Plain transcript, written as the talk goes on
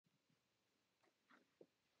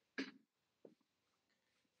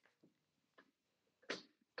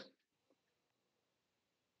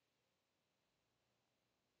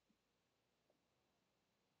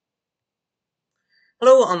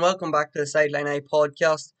Hello and welcome back to the Sideline Eye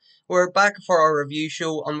podcast. We're back for our review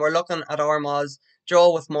show and we're looking at Armagh's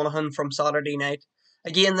draw with Monaghan from Saturday night.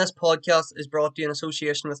 Again, this podcast is brought to you in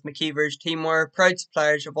association with McKeever's Teamwear, proud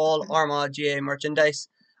suppliers of all Armagh GA merchandise.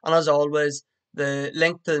 And as always, the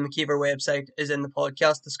link to the McKeever website is in the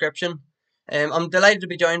podcast description. I'm delighted to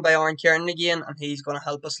be joined by Aaron Kieran again, and he's going to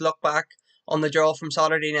help us look back on the draw from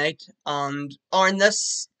Saturday night. And Aaron,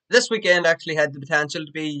 this weekend actually had the potential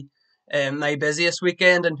to be my busiest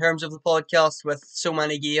weekend in terms of the podcast with so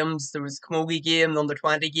many games. There was the Camogie game, the under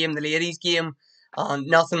 20 game, the ladies game, and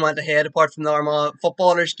nothing went ahead apart from the Armagh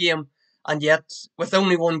footballers game. And yet, with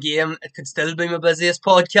only one game, it could still be my busiest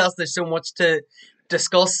podcast. There's so much to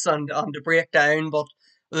discuss and to break down, but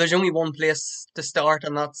there's only one place to start,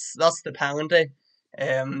 and that's the penalty.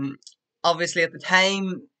 Um, Obviously, at the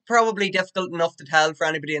time, probably difficult enough to tell for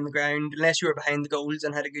anybody in the ground unless you were behind the goals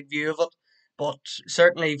and had a good view of it. But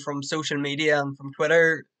certainly from social media and from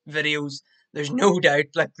Twitter videos, there's no doubt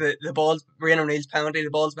like the ball's Brian O'Neill's penalty,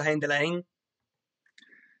 the ball's behind the line.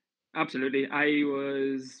 Absolutely. I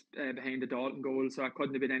was behind the Dalton goal, so I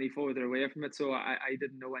couldn't have been any further away from it. So I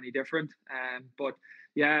didn't know any different. But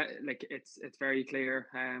yeah, like it's very clear.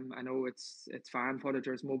 I know it's fan footage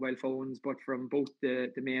or it's mobile phones, but from both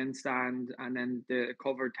the main stand and then the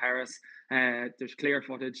covered terrace, there's clear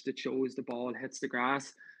footage that shows the ball hits the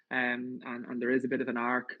grass. And there is a bit of an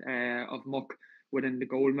arc of muck within the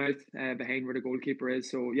goal mouth behind where the goalkeeper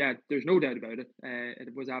is. So yeah, there's no doubt about it.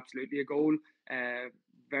 It was absolutely a goal.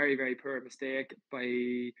 Very, very poor mistake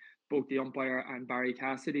by both the umpire and Barry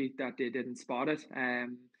Cassidy that they didn't spot it.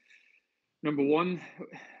 Number one,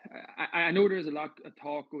 I know there's a lot of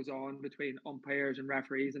talk goes on between umpires and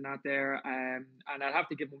referees and that there, and I'll have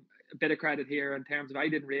to give them a bit of credit here in terms of I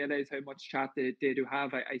didn't realise how much chat they do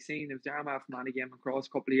have. I seen it was the Armagh Fermanagh game across a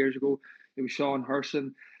couple of years ago. It was Sean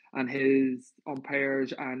Herston and his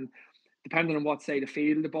umpires, and depending on what side of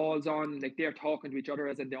field the ball's on, like they're talking to each other,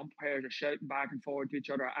 as in the umpires are shouting back and forward to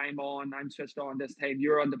each other. I'm switched on this time.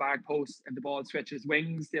 You're on the back post, and the ball switches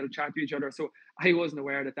wings. They'll chat to each other. So I wasn't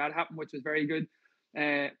aware that happened, which was very good.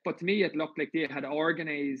 But to me, it looked like they had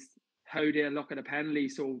organised how they look at a penalty.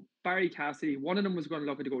 So Barry Cassidy, one of them was going to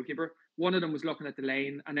look at the goalkeeper, one of them was looking at the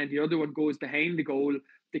lane, and then the other one goes behind the goal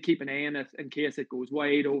to keep an eye on it in case it goes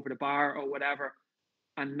wide over the bar or whatever,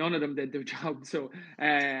 and none of them did their job. So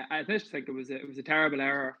I just think it was a terrible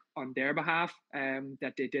error on their behalf,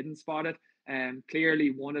 that they didn't spot it. Clearly,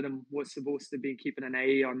 one of them was supposed to be keeping an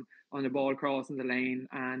eye on the ball crossing the lane,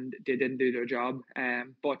 and they didn't do their job.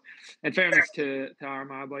 But in fairness to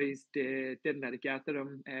Armagh boys, they didn't let it get to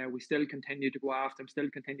them. We still continued to go after them, still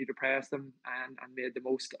continued to press them, and made the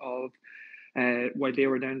most of while they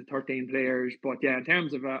were down to 13 players. But yeah, in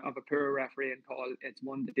terms of a poor refereeing call, it's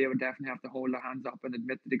one that they would definitely have to hold their hands up and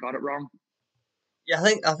admit that they got it wrong. Yeah,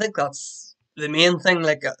 I think that's the main thing.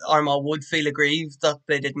 Like Armagh would feel aggrieved that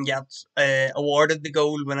they didn't get awarded the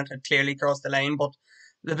goal when it had clearly crossed the line, but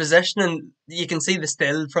the positioning, you can see the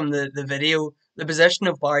still from the video, the position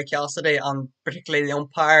of Barry Cassidy and particularly the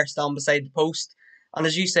umpire stand beside the post. And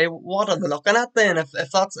as you say, what are they looking at then? If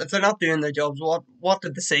they're not doing their jobs, what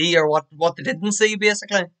did they see or what they didn't see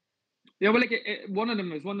basically? Yeah, well, like one of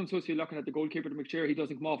them supposed to be looking at the goalkeeper to make sure he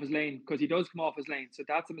doesn't come off his lane, because he does come off his lane, so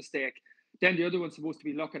that's a mistake. Then the other one's supposed to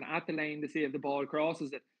be looking at the lane to see if the ball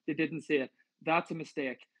crosses it. They didn't see it. That's a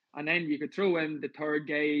mistake. And then you could throw in the third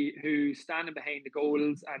guy who's standing behind the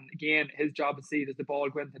goals, and again, his job is to see does the ball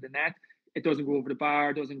go into the net. It doesn't go over the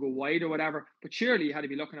bar, doesn't go wide or whatever. But surely you had to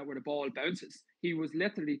be looking at where the ball bounces. He was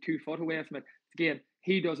literally 2 foot away from it. Again,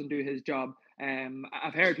 he doesn't do his job.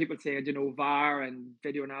 I've heard people say, VAR and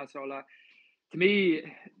video analysis, all that. To me,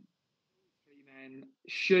 three men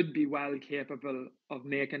should be well capable of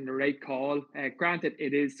making the right call. Granted,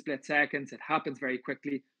 it is split seconds, it happens very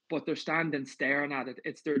quickly, but they're standing staring at it.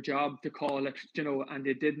 It's their job to call it, and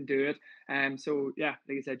they didn't do it. So yeah,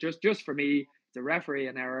 like I said, just for me, it's a referee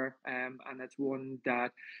an error, and it's one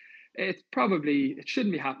that it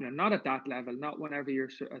shouldn't be happening. Not at that level. Not whenever you're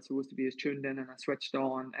supposed to be as tuned in and as switched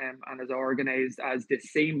on, and as organised as this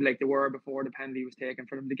seemed like they were before the penalty was taken.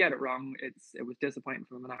 For them to get it wrong, it was disappointing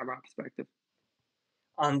from an Armagh perspective.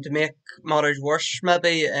 And to make matters worse,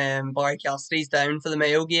 maybe Barry Cassidy's down for the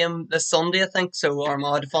Mayo game this Sunday, I think. So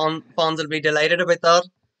Armagh fans will be delighted about that.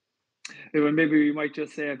 Well, maybe we might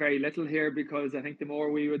just say very little here, because I think the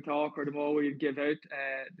more we would talk or the more we would give out,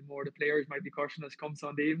 the more the players might be cursing us come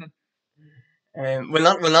Sunday evening.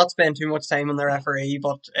 We'll not spend too much time on the referee,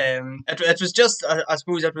 but it was just I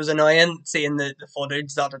suppose it was annoying seeing the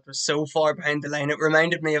footage that it was so far behind the line. It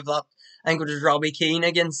reminded me of that. I think it was Robbie Keane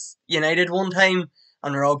against United one time,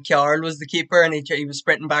 and Rob Carroll was the keeper, and he was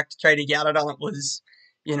sprinting back to try to get it, and it was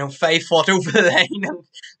 5 foot over the line,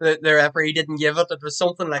 and the referee didn't give it. It was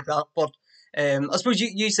something like that. But I suppose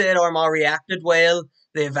you said Armagh reacted well.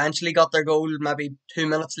 They eventually got their goal maybe 2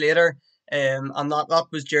 minutes later. And that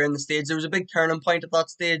was during the stage. There was a big turning point at that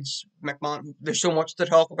stage. There's so much to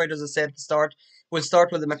talk about, as I said at the start. We'll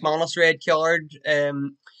start with the McManus red card.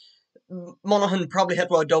 Monaghan probably hit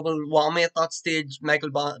with a double whammy at that stage. Michael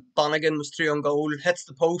Bannigan was through on goal, hits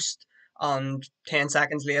the post, and 10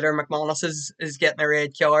 seconds later, McManus is getting a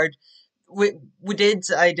red card.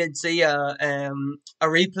 I did see a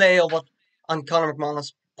replay of it, and Conor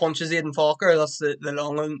McManus punches Aidan Falker. That's the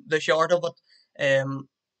long and the short of it.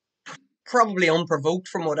 Probably unprovoked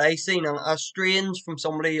from what I seen, and strange from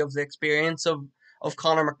somebody of the experience of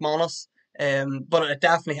Conor McManus. But it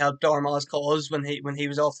definitely helped Armagh's cause when he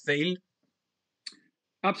was off the field.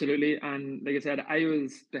 Absolutely, and like I said, I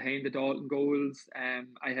was behind the Dalton goals.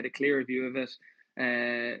 I had a clear view of it.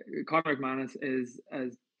 Conor McManus is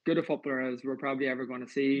as good a footballer as we're probably ever going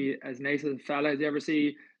to see, as nice a fella as you ever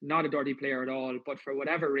see. Not a dirty player at all, but for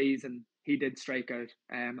whatever reason, he did strike out.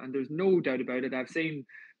 And there's no doubt about it. I've seen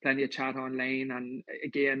plenty of chat online, and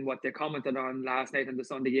again, what they commented on last night in the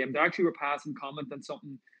Sunday game, they actually were passing comment on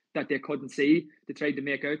something that they couldn't see. They tried to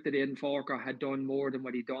make out that Aidan Falker had done more than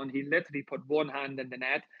what he'd done. He literally put one hand in the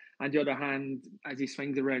net, and the other hand, as he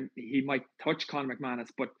swings around, he might touch Conor McManus,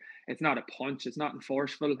 but it's not a punch. It's not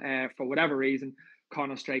forceful. For whatever reason,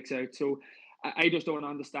 Conor strikes out. So I just don't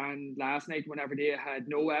understand. Last night, whenever they had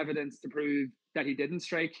no evidence to prove that he didn't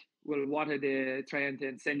strike, well, what are they trying to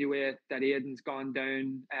insinuate that Aidan's gone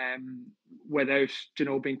down without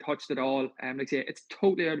being touched at all? Like I say, it's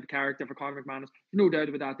totally out of character for Conor McManus. No doubt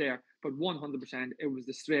about that there. But 100%, it was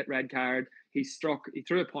the straight red card. He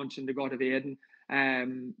threw a punch in the gut of Aidan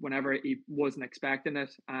whenever he wasn't expecting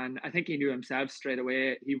it, and I think he knew himself straight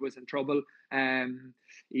away he was in trouble.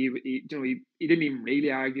 He didn't even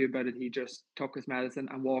really argue about it. He just took his medicine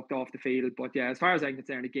and walked off the field. But yeah, as far as I'm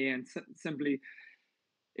concerned, again, simply,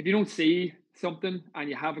 if you don't see something and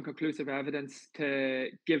you have a conclusive evidence to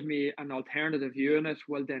give me an alternative view on it,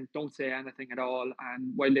 well, then don't say anything at all.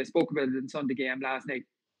 And while they spoke about it in Sunday game last night,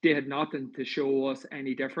 they had nothing to show us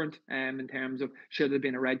any different in terms of should there have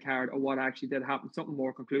been a red card or what actually did happen, something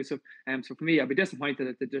more conclusive. So for me, I'd be disappointed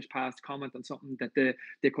that they just passed comment on something that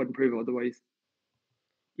they couldn't prove otherwise.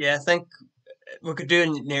 Yeah, I think we could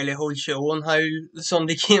do nearly a whole show on how the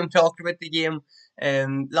Sunday game talked about the game.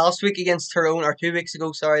 Last week against Tyrone, or 2 weeks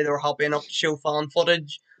ago, sorry, they were happy enough to show fan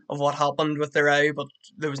footage of what happened with the row, but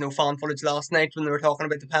there was no fan footage last night when they were talking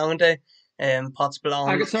about the penalty. Potts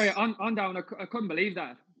Ballon. Sorry, on down, I couldn't believe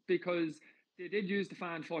that, because they did use the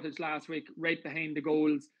fan footage last week right behind the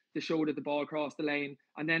goals to show that the ball crossed the lane,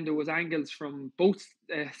 and then there was angles from both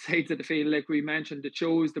sides of the field, like we mentioned, that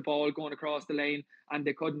shows the ball going across the lane, and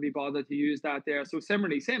they couldn't be bothered to use that there. So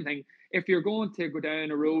similarly, same thing. If you're going to go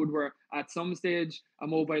down a road where at some stage a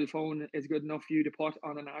mobile phone is good enough for you to put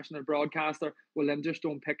on a national broadcaster, well then just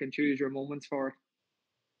don't pick and choose your moments for it.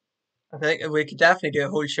 I think we could definitely do a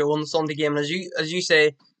whole show on the Sunday game. And as you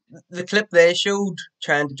say, the clip they showed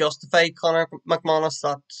trying to justify Conor McManus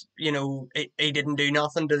that he didn't do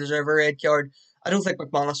nothing to deserve a red card. I don't think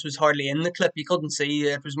McManus was hardly in the clip. You couldn't see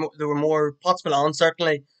it. There were more. Potts Milan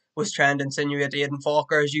certainly was trying to insinuate Aidan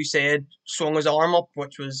Falker, as you said, swung his arm up,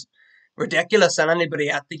 which was ridiculous. And anybody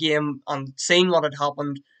at the game and seeing what had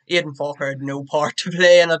happened, Aidan Falker had no part to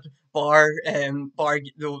play in it, bar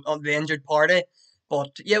the injured party. But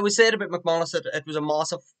yeah, we said about McManus that it was a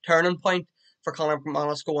massive turning point for Conor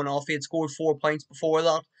McManus going off. He had scored 4 points before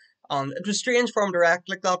that. And it was strange for him to react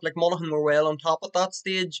like that. Like Monaghan were well on top at that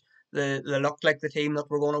stage. They looked like the team that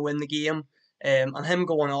were going to win the game. And him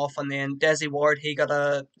going off, and then Desi Ward, he got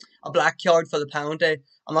a black card for the penalty,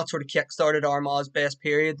 and that sort of kick-started Armagh's best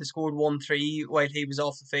period. They scored 1-3 while he was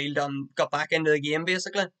off the field and got back into the game,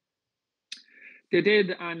 basically. They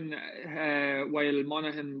did, and while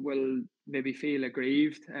Monaghan will maybe feel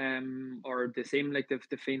aggrieved, or they seem like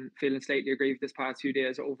they've feeling slightly aggrieved this past few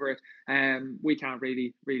days over it, we can't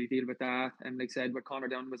really deal with that. And like I said, what Conor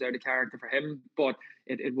done was out of character for him, but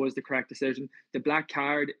it was the correct decision. The black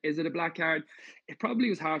card, is it a black card? It probably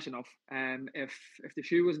was harsh enough. If the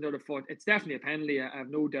shoe wasn't out of foot, it's definitely a penalty. I have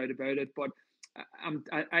no doubt about it, but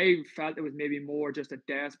I felt it was maybe more just a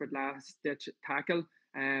desperate last ditch tackle.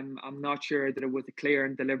 I'm not sure that it was a clear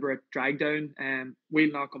and deliberate drag down.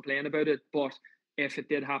 We'll not complain about it, but if it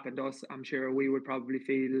did happen to us, I'm sure we would probably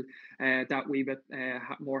feel that wee bit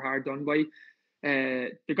more hard done by.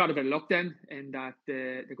 they got a bit of luck then in that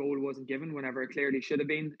the goal wasn't given whenever it clearly should have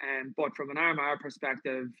been. But from an Armagh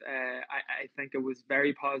perspective, I think it was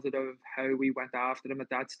very positive how we went after them at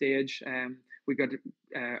that stage. We got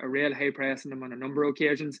a real high press on them on a number of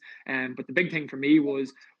occasions. But the big thing for me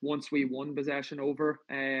was once we won possession over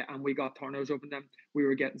and we got turnovers over them, we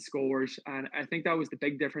were getting scores. And I think that was the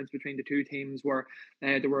big difference between the two teams, where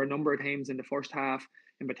there were a number of times in the first half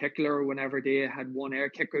in particular, whenever they had won air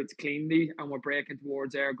kickouts cleanly and were breaking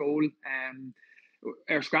towards our goal.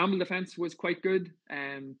 Our scramble defence was quite good,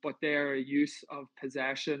 but their use of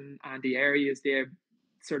possession and the areas they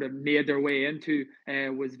sort of made their way into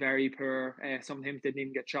was very poor. Sometimes didn't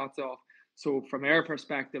even get shots off. So from our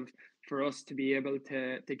perspective, for us to be able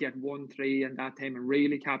to get 1-3 in that time and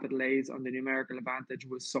really capitalize on the numerical advantage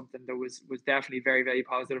was something that was definitely very, very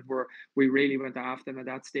positive, where we really went after them at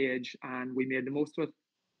that stage and we made the most of it.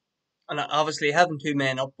 And obviously, having two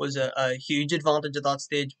men up was a huge advantage at that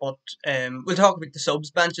stage. But we'll talk about the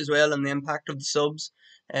subs bench as well and the impact of the subs.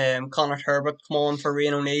 Connor Herbert come on for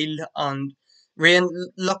Rian O'Neill, and Rian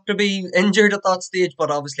looked to be injured at that stage,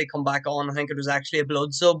 but obviously come back on. I think it was actually a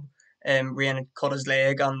blood sub. Rian had cut his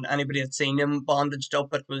leg, and anybody had seen him bandaged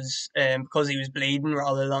up, it was because he was bleeding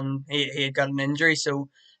rather than he had got an injury. So,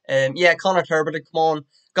 yeah, Connor Herbert had come on,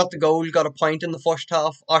 got the goal, got a point in the first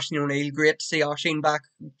half. Oisín O'Neill, great to see Oisín back,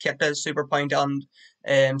 kept a super point,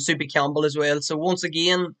 and Soupy Campbell as well. So once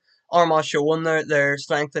again, Armagh showing their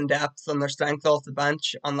strength and depth and their strength off the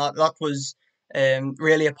bench, and that was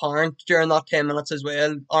really apparent during that 10 minutes as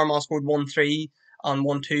well. Armagh scored 1-3 and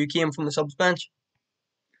 1-2 came from the subs bench.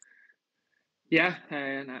 Yeah,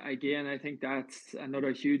 and again, I think that's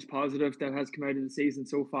another huge positive that has come out of the season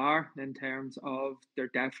so far in terms of there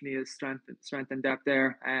definitely is strength and depth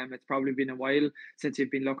there. It's probably been a while since you've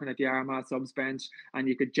been looking at the Armagh subs bench, and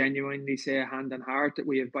you could genuinely say hand on heart that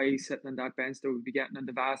we have boys sitting on that bench that would be getting on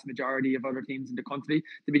the vast majority of other teams in the country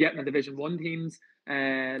to be getting on Division One teams,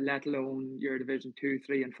 let alone your Division 2,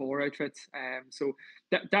 3, and 4 outfits. So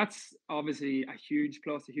that's obviously a huge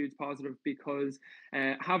plus, a huge positive, because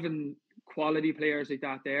having quality players like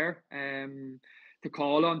that there to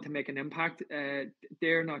call on to make an impact.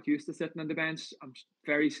 They're not used to sitting on the bench. I'm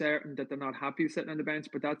very certain that they're not happy sitting on the bench,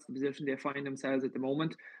 but that's the position they find themselves at the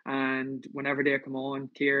moment. And whenever they come on,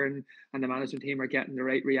 Kieran and the management team are getting the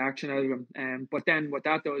right reaction out of them. But then what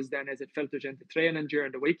that does then is it filters into training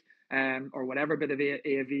during the week, or whatever bit of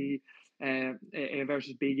AV A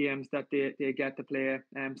versus B games that they get to play.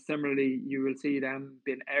 Similarly, you will see them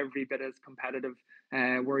being every bit as competitive,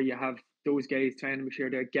 where you have those guys trying to make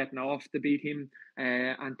sure they're getting off the B team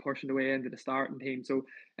and pushing the way into the starting team. So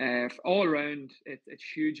all around, it's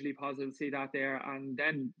hugely positive to see that there. And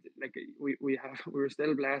then like we were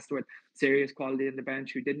still blessed with serious quality in the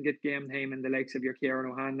bench who didn't get game time, in the likes of your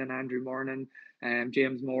Kieran O'Hanlon, Andrew Mornan,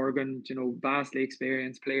 James Morgan, vastly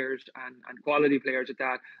experienced players and quality players at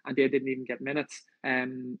that, and they didn't even get minutes.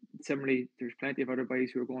 Similarly, there's plenty of other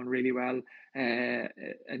boys who are going really well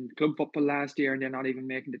in club football last year, and they're not even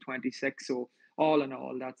making the 26. So all in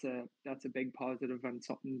all, that's a big positive and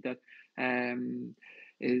something that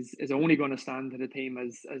is only going to stand to the team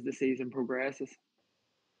as the season progresses.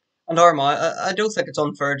 And Armagh, I don't think it's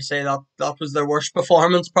unfair to say that that was their worst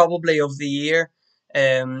performance probably of the year.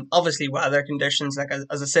 Obviously weather conditions, like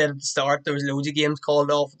as I said at the start, there was loads of games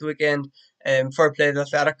called off at the weekend. Fair play to the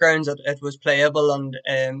athletic grounds, it was playable,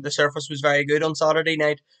 and the surface was very good on Saturday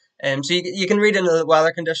night. So you can read into the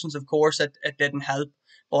weather conditions, of course, it didn't help.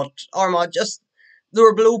 But Armagh just, they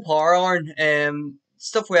were below par, Aaron.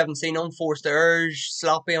 Stuff we haven't seen, unforced errors,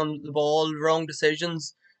 sloppy on the ball, wrong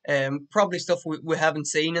decisions. Probably stuff we haven't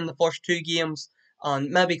seen in the first two games, and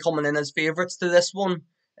maybe coming in as favourites to this one.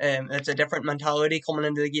 It's a different mentality coming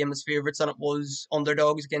into the game as favourites than it was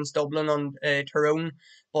underdogs against Dublin and Tyrone.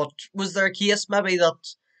 But was there a case maybe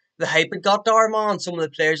that the hype had got to Armagh and some of the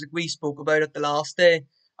players that we spoke about at the last day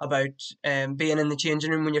about being in the changing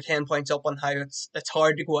room when you're 10 points up, and how it's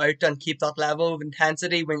hard to go out and keep that level of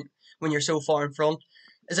intensity when you're so far in front?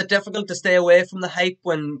 Is it difficult to stay away from the hype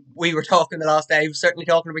when we were talking the last day? I was certainly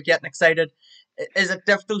talking about getting excited. Is it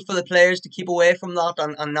difficult for the players to keep away from that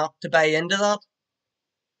and not to buy into that?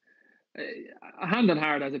 Hand on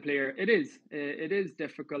heart as a player, it is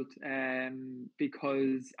difficult,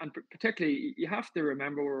 because, and particularly, you have to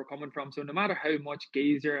remember where we're coming from. So no matter how much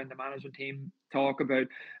Geezer and the management team talk about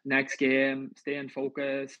next game, staying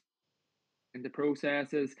focused in the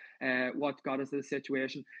processes, what got us to the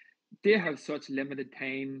situation, they have such limited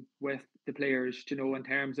time with the players, in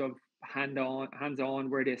terms of hands on,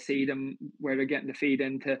 where they see them, where they're getting the feed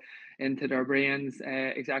into their brains,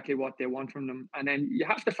 exactly what they want from them. And then you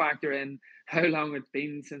have to factor in how long it's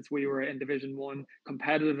been since we were in Division One,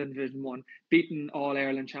 competitive in Division One, beating All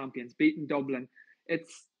Ireland champions, beating Dublin.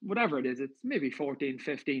 It's whatever it is, it's maybe 14,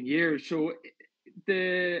 15 years. So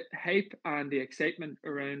the hype and the excitement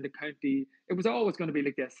around the county, it was always going to be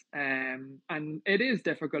like this. And it is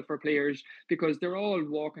difficult for players because they're all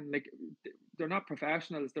walking like they're not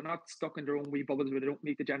professionals. They're not stuck in their own wee bubbles where they don't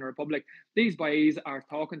meet the general public. These boys are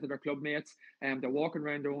talking to their club mates, and they're walking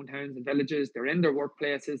around their own towns and villages. They're in their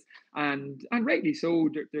workplaces, and rightly so.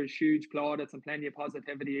 There's huge plaudits and plenty of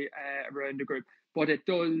positivity around the group, but it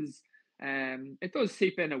does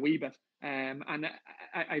seep in a wee bit. And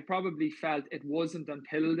I probably felt it wasn't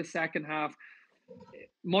until the second half,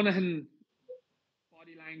 Monaghan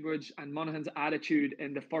body language and Monaghan's attitude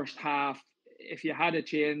in the first half. If you had to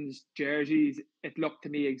change jerseys, it looked to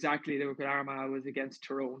me exactly like what Armagh was against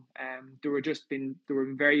Tyrone. They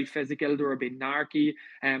were very physical. They were being narky.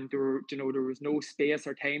 There was no space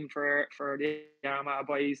or time for the Armagh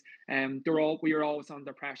boys. We were always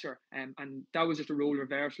under pressure, and that was just a role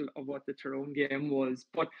reversal of what the Tyrone game was.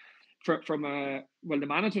 But the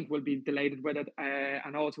management will be delighted with it,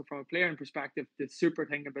 and also from a player perspective, the super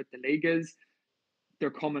thing about the league is they're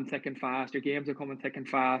coming thick and fast. Your games are coming thick and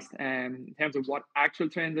fast. In terms of what actual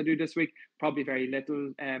trends I do this week, probably very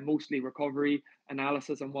little. Mostly recovery,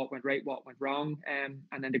 analysis on what went right, what went wrong.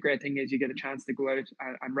 And then the great thing is you get a chance to go out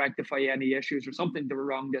and rectify any issues or something that were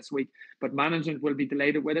wrong this week. But management will be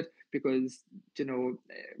delighted with it because,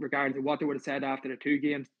 regardless of what they would have said after the two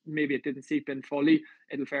games, maybe it didn't seep in fully.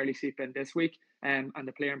 It'll fairly seep in this week. And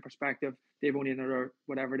the player in perspective, they've only another,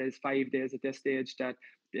 whatever it is, 5 days at this stage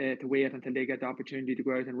to wait until they get the opportunity to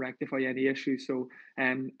go out and rectify any issues. So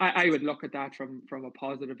I would look at that from a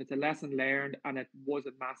positive. It's a lesson learned, and it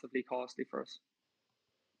wasn't massively costly for us.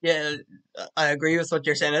 Yeah, I agree with what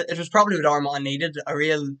you're saying. It was probably what Armagh needed, a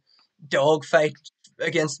real dogfight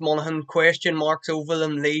against Monaghan, question marks over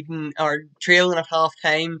them, leading or trailing at half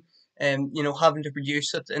time, and having to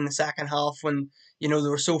produce it in the second half when they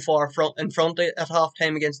were so far in front at half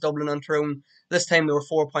time against Dublin and Tyrone. This time they were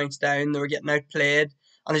 4 points down, they were getting outplayed,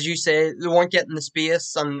 and as you say, they weren't getting the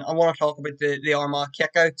space. And I want to talk about the Armagh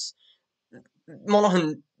kickouts.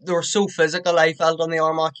 Monaghan, they were so physical, I felt, on the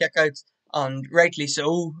Armagh kickouts, and rightly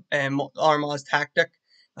so. Armagh's tactic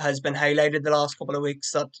has been highlighted the last couple of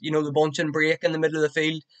weeks that, the bunch and break in the middle of the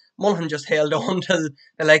field. Monaghan just held on till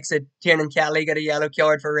the likes of Tiernan Kelly got a yellow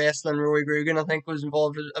card for wrestling. Rory Grugan, I think, was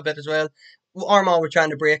involved a bit as well. Armagh were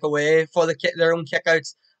trying to break away for their own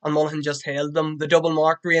kickouts, and Monaghan just held them. The double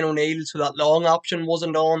marked Rian O'Neill, so that long option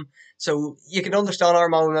wasn't on. So you can understand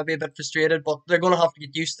Armagh might be a bit frustrated, but they're going to have to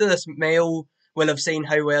get used to this. Mayo will have seen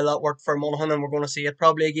how well that worked for Monaghan, and we're going to see it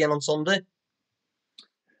probably again on Sunday.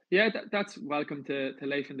 Yeah, that's welcome to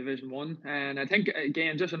life in Division 1. And I think,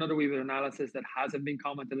 again, just another wee bit of analysis that hasn't been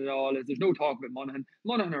commented at all is there's no talk about Monaghan.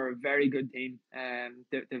 Monaghan are a very good team.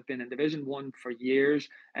 They've been in Division 1 for years.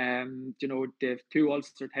 They've 2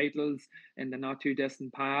 Ulster titles in the not too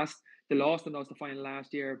distant past. They lost in the Ulster final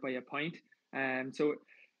last year by a point. So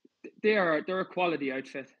they're a quality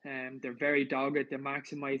outfit. They're very dogged. They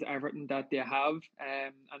maximise everything that they have.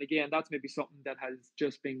 And again, that's maybe something that has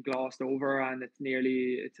just been glossed over, and it's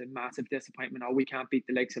a massive disappointment. Oh, we can't beat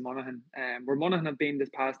the likes of Monaghan. Where Monaghan have been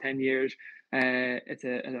this past 10 years, it's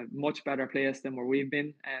a much better place than where we've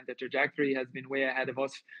been, and the trajectory has been way ahead of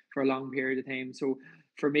us for a long period of time. So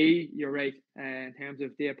for me, you're right. In terms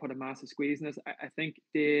of they put a massive squeeze in us, I think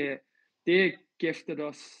they gifted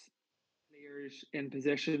us players in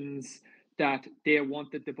positions that they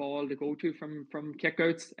wanted the ball to go to from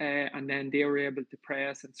kickouts, and then they were able to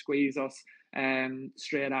press and squeeze us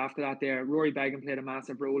straight after that. There, Rory Beggan played a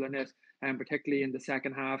massive role in it, and particularly in the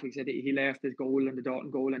second half. He said he left his goal in the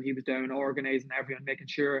Dalton goal, and he was down organising everyone, making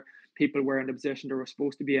sure people were in the position they were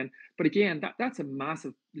supposed to be in. But again, that's a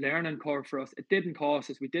massive learning curve for us. It didn't cost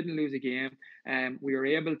us. We didn't lose a game, and we were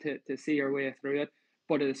able to see our way through it.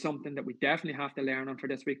 But it is something that we definitely have to learn on for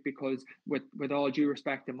this week, because with all due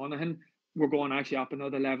respect to Monaghan, we're going actually up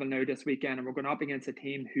another level now this weekend, and we're going up against a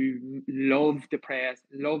team who love the press,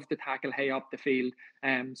 love to tackle high up the field.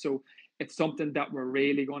 So it's something that we're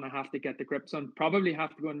really going to have to get the grips on. Probably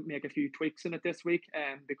have to go and make a few tweaks in it this week,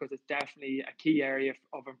 because it's definitely a key area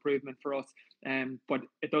of improvement for us. But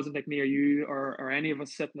it doesn't take me or you or any of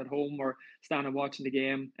us sitting at home or standing watching the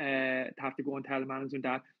game to have to go and tell the management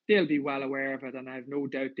that. They'll be well aware of it, and I have no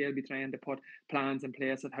doubt they'll be trying to put plans in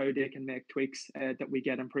place of how they can make tweaks that we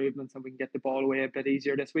get improvements and we can get the ball away a bit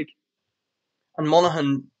easier this week. And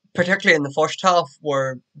Monaghan, particularly in the first half,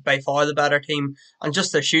 were by far the better team, and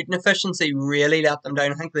just their shooting efficiency really let them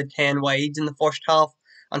down. I think they had 10 wides in the first half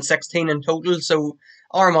and 16 in total. So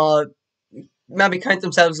Armagh maybe count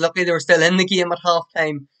themselves lucky they were still in the game at half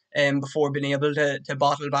time before being able to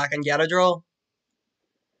battle back and get a draw.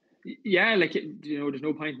 Yeah, like there's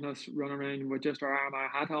no point in us running around with just our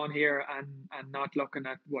Armagh hat on here and not looking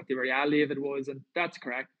at what the reality of it was, and that's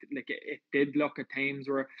correct. Like it did look at times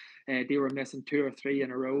where they were missing two or three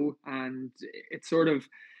in a row, and it's sort of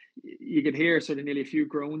you could hear sort of nearly a few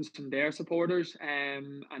groans from their supporters,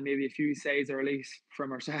 and maybe a few sighs or release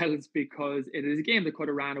from ourselves because it is a game that could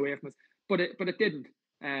have ran away from us, but it didn't.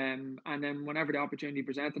 And then whenever the opportunity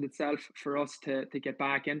presented itself for us to get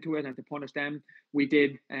back into it and to punish them, we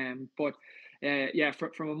did. But yeah,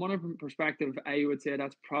 from a Monaghan perspective, I would say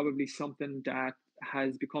that's probably something that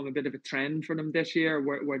has become a bit of a trend for them this year,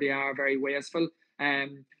 where they are very wasteful.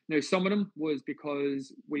 Now, some of them was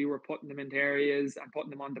because we were putting them into areas and putting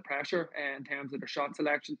them under pressure in terms of their shot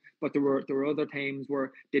selection. But there were other times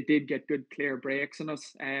where they did get good clear breaks on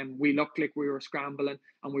us, and we looked like we were scrambling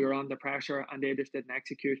and we were under pressure, and they just didn't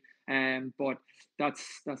execute. But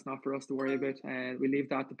that's not for us to worry about. We leave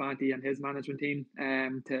that to Banty and his management team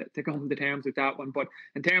to come to terms with that one. But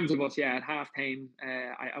in terms of us, yeah, at half time,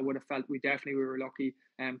 I would have felt we definitely were lucky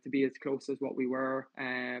to be as close as what we were.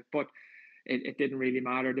 But it didn't really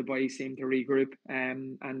matter. The boys seemed to regroup,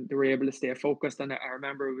 and they were able to stay focused. And I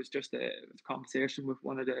remember it was just a conversation with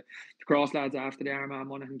one of the cross lads after the Armagh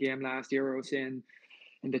Monaghan game last year. I was saying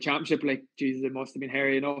in the championship, like Jesus, it must have been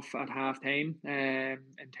hairy enough at half time, in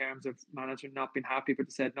terms of management not being happy. But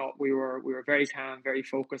they said no, we were very calm, very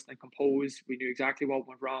focused and composed. We knew exactly what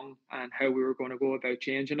went wrong and how we were going to go about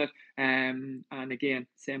changing it. And again,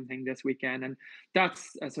 same thing this weekend, and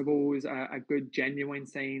that's, I suppose, a good genuine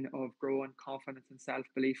sign of growing confidence and self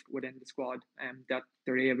belief within the squad, and that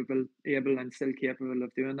they're able and still capable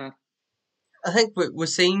of doing that. I think we've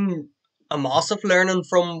seen a massive learning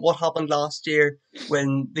from what happened last year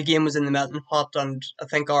when the game was in the melting pot, and I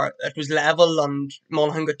think it was level, and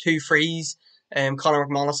Monaghan got two frees. Conor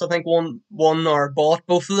McManus, I think, won or bought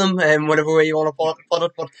both of them, whatever way you want to put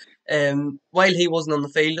it. But while he wasn't on the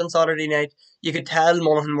field on Saturday night, you could tell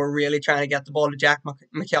Monaghan were really trying to get the ball to Jack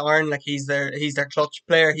McCarron. Like he's their clutch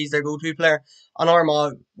player, he's their go-to player. And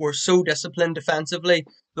Armagh were so disciplined defensively,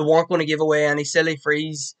 they weren't going to give away any silly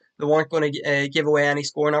frees, they weren't going to give away any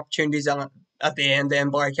scoring opportunities, and at the end,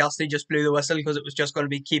 then Barry Cassidy just blew the whistle because it was just going to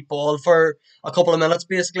be keep ball for a couple of minutes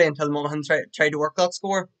basically until Monaghan tried to work that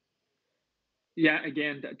score. Yeah,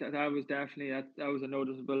 again, that was definitely that was a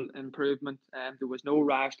noticeable improvement. There was no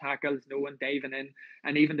rash tackles, no one diving in,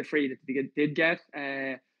 and even the free that they did get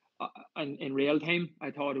in real time,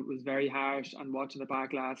 I thought it was very harsh. And watching it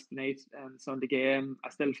back last night and Sunday game, I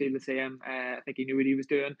still feel the same. I think he knew what he was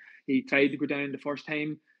doing. He tried to go down the first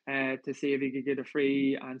time to see if he could get a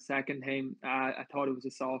free, and second time, I thought it was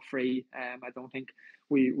a soft free. I don't think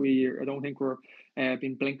I don't think we're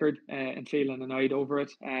being blinkered and feeling annoyed over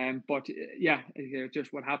it. But yeah,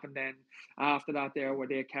 just what happened then after that there, where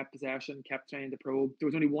they kept possession, kept trying to probe. There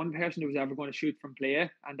was only one person who was ever going to shoot from play,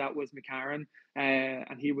 and that was McCarron.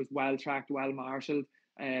 And he was well tracked, well marshalled.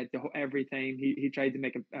 Every time he tried to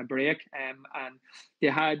make a break, and they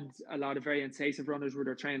had a lot of very incisive runners where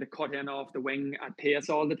they're trying to cut in off the wing at pace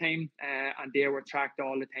all the time, and they were tracked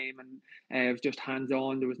all the time, and it was just hands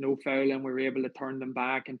on. There was no fouling. We were able to turn them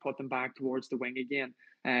back and put them back towards the wing again.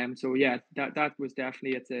 So yeah, that was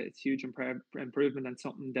definitely it's huge improvement, and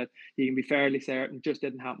something that you can be fairly certain just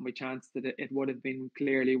didn't happen by chance. That it would have been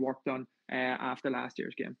clearly worked on after last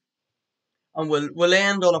year's game. And we'll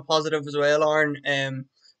end on a positive as well, Aaron.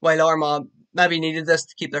 While Armagh maybe needed this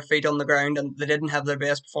to keep their feet on the ground and they didn't have their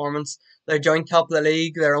best performance, they're joint top of the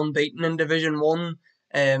league, they're unbeaten in Division 1.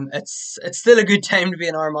 It's still a good time to be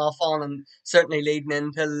an Armagh fan, and certainly leading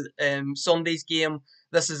into Sunday's game.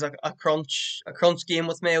 This is a crunch game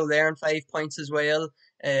with Mayo there and 5 points as well.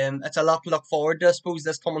 It's a lot to look forward to, I suppose,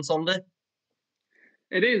 this coming Sunday.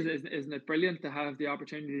 It is, isn't it brilliant to have the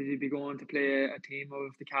opportunity to be going to play a team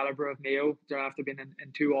of the calibre of Mayo? They're after being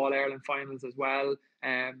in two All Ireland finals as well.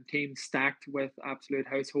 Teams stacked with absolute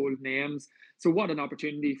household names. So what an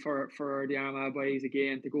opportunity for the Armagh boys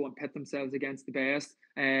again to go and pit themselves against the best,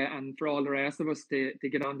 and for all the rest of us to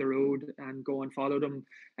get on the road and go and follow them.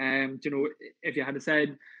 If you had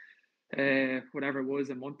said whatever it was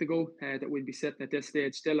a month ago, that we'd be sitting at this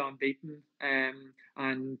stage still unbeaten,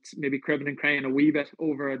 and maybe cribbing and crying a wee bit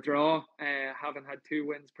over a draw, having had two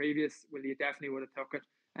wins previous, well, you definitely would have took it.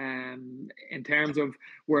 In terms of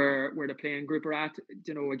where the playing group are at,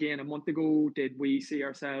 again, a month ago, did we see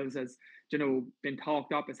ourselves as, been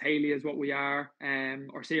talked up as highly as what we are,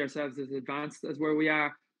 or see ourselves as advanced as where we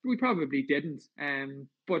are? We probably didn't.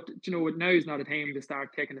 But now is not a time to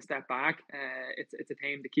start taking a step back. It's a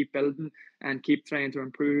time to keep building and keep trying to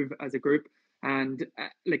improve as a group. And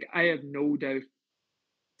like, I have no doubt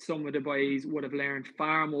some of the boys would have learned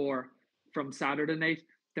far more from Saturday night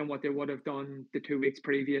than what they would have done the 2 weeks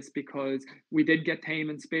previous, because we did get time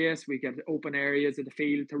and space. We get open areas of the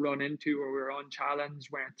field to run into where we were unchallenged,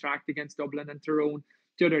 weren't tracked against Dublin and Tyrone.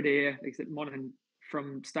 The other day, like I said, Monaghan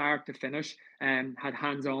from start to finish had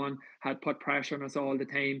hands on, had put pressure on us all the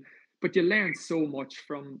time. But you learn so much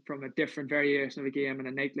from a different variation of a game and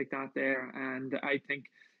a night like that there. And I think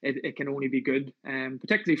it can only be good,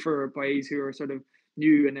 particularly for boys who are sort of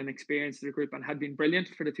new and inexperienced to the group and had been brilliant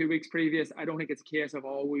for the 2 weeks previous. I don't think it's a case of,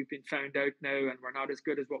 oh, we've been found out now and we're not as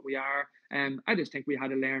good as what we are. I just think we had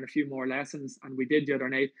to learn a few more lessons, and we did the other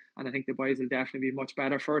night. And I think the boys will definitely be much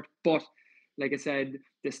better for it. But like I said,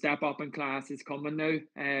 the step up in class is coming now,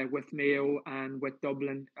 with Mayo and with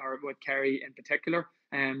Dublin, or with Kerry in particular,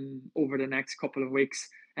 over the next couple of weeks.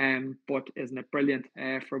 But isn't it brilliant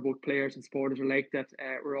for both players and supporters alike that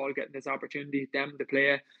we're all getting this opportunity, them to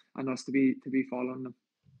play and us to be following them.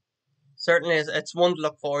 Certainly, it's one to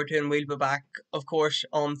look forward to, and we'll be back, of course,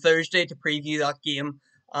 on Thursday to preview that game.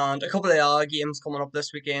 And a couple of other games coming up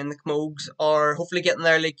this weekend. The Camogues are hopefully getting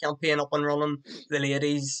their league campaign up and running. The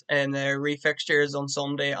ladies and their refixtures on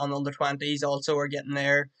Sunday, and under 20s also are getting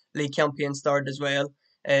their league campaign started as well.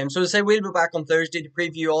 So to say, we'll be back on Thursday to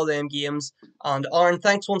preview all them games. And Aaron,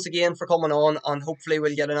 thanks once again for coming on, and hopefully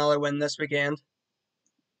we'll get another win this weekend.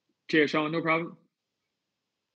 Cheers, Sean. No problem.